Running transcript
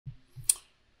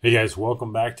Hey guys,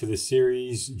 welcome back to the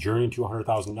series Journey to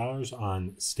 $100,000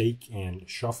 on Stake and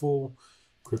Shuffle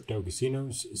crypto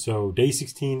casinos. So day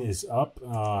 16 is up.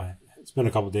 It's been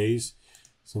a couple days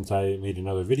since I made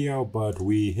another video, but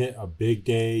we hit a big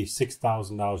day,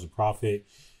 $6,000 of profit,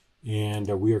 and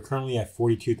we are currently at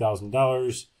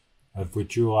 $42,000. I've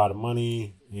withdrew a lot of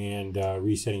money and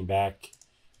resetting back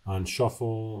on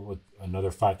Shuffle with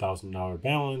another $5,000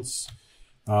 balance.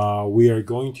 We are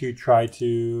going to try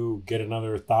to get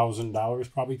another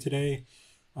 $1,000 probably today.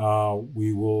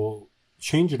 We will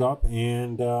change it up,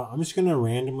 and I'm just going to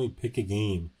randomly pick a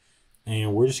game,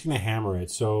 and we're just going to hammer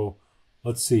it. So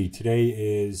let's see. Today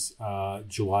is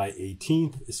July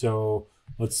 18th. So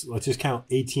let's just count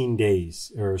 18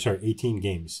 days, or sorry, 18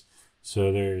 games.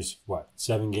 So there's what?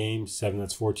 7 games. 7,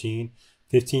 that's 14.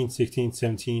 15, 16,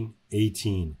 17,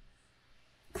 18.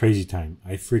 Crazy time.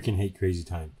 I freaking hate crazy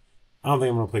time. I don't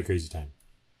think I'm going to play Crazy Time.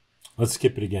 Let's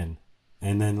skip it again.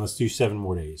 And then let's do 7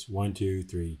 more days. 1, 2,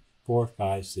 3, 4,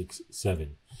 5, 6,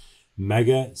 7.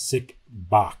 Mega Sick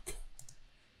Bac.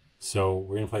 So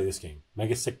we're going to play this game.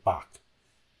 Mega Sick Bac.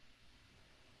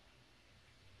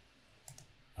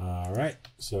 All right.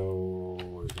 So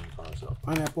we're going to call ourselves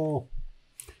Pineapple.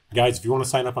 Guys, if you want to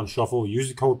sign up on Shuffle, use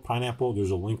the code Pineapple. There's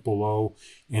a link below.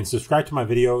 And subscribe to my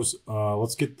videos.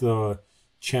 Let's get the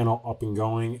channel up and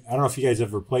going. I don't know if you guys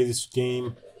ever play this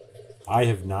game. I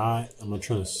have not. I'm gonna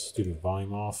turn this stupid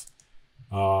volume off.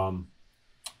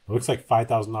 It looks like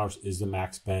 $5,000 is the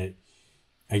max bet.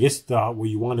 I guess what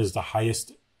you want is the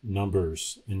highest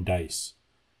numbers in dice.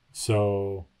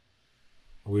 So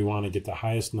we want to get the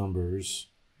highest numbers.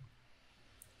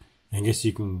 I guess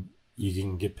you can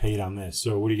get paid on this.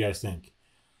 So what do you guys think?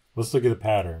 Let's look at the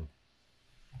pattern.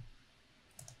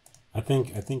 I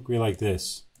think we like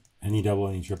this. Any double,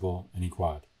 any triple, any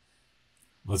quad.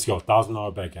 Let's go.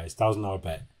 $1,000 bet, guys. $1,000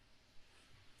 bet.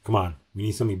 Come on. We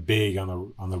need something big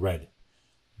on the red.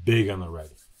 Big on the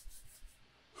red.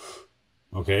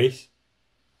 Okay.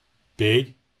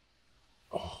 Big.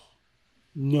 Oh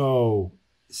no.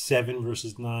 7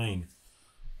 versus 9.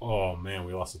 Oh man,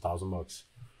 we lost $1,000.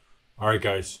 All right,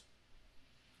 guys.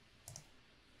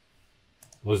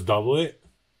 Let's double it.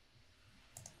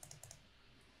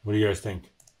 What do you guys think?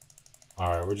 All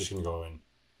right, we're just going to go in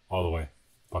all the way.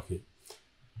 Fuck it.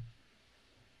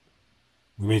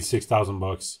 We made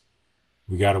 $6,000.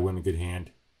 We got to win a good hand.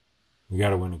 We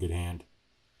got to win a good hand.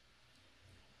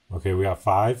 Okay, we got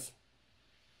 5.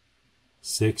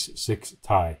 6, 6,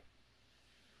 tie.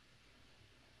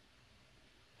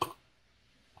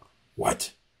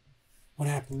 What? What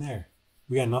happened there?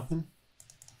 We got nothing?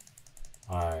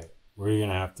 All right, we're going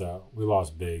to have to... We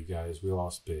lost big, guys. We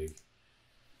lost big.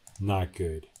 Not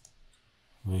good.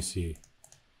 Let me see.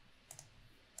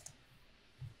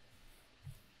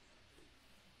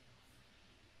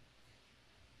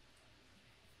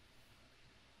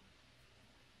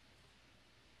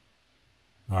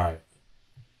 All right.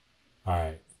 All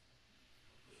right.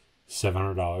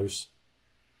 $700.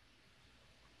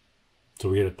 So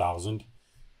we get 1,000.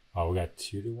 Oh, we got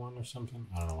 2 to 1 or something.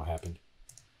 I don't know what happened.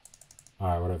 All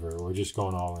right, whatever. We're just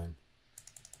going all in.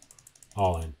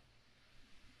 All in.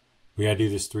 We gotta do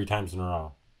this 3 times in a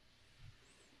row.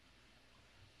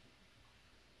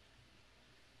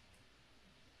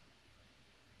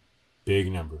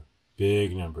 Big number.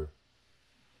 Big number.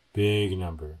 Big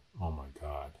number. Oh my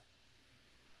god.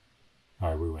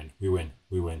 Alright, we win. We win.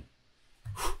 We win.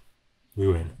 We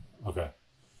win. Okay.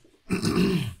 I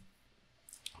think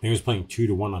I was playing 2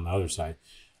 to 1 on the other side.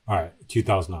 Alright,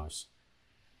 $2,000.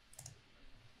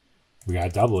 We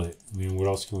gotta double it. I mean, what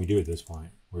else can we do at this point?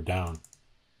 We're down.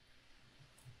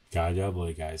 Gotta double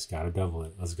it, guys. Gotta double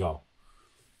it. Let's go.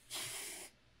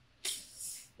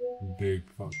 Big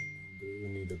fucking number. We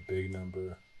need a big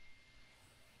number.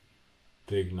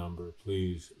 Big number,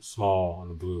 please. Small on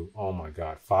the blue. Oh my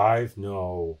god. 5?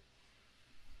 No.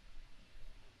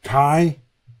 Tie?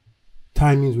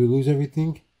 Tie means we lose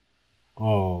everything?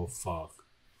 Oh, fuck.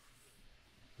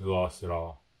 We lost it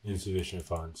all. Insufficient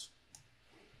funds.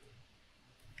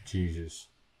 Jesus.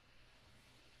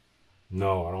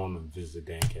 No, I don't want to visit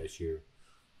the damn cashier.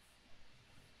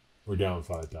 We're down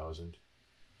 5,000.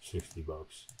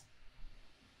 $60.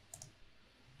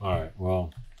 Alright,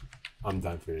 well, I'm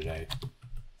done for today.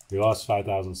 We lost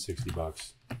 5,000,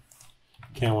 $60.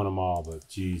 Can't win them all, but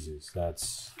Jesus,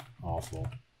 that's awful.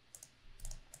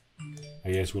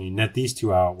 I guess when you net these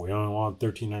two out, we only want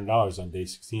 $1,300 on day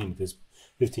 16 at this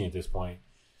 15 at this point.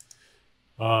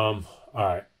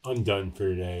 Alright, I'm done for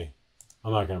today.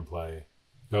 I'm not gonna play.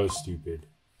 That was stupid.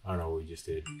 I don't know what we just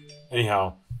did.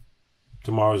 Anyhow,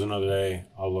 tomorrow's another day.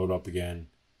 I'll load up again.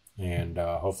 And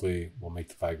hopefully we'll make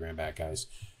the $5 grand back, guys.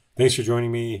 Thanks for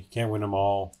joining me. Can't win them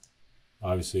all.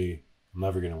 Obviously, I'm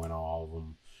never going to win all of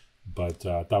them. But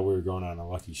I thought we were going on a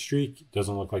lucky streak.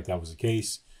 Doesn't look like that was the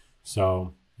case.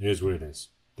 So it is what it is.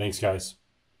 Thanks, guys.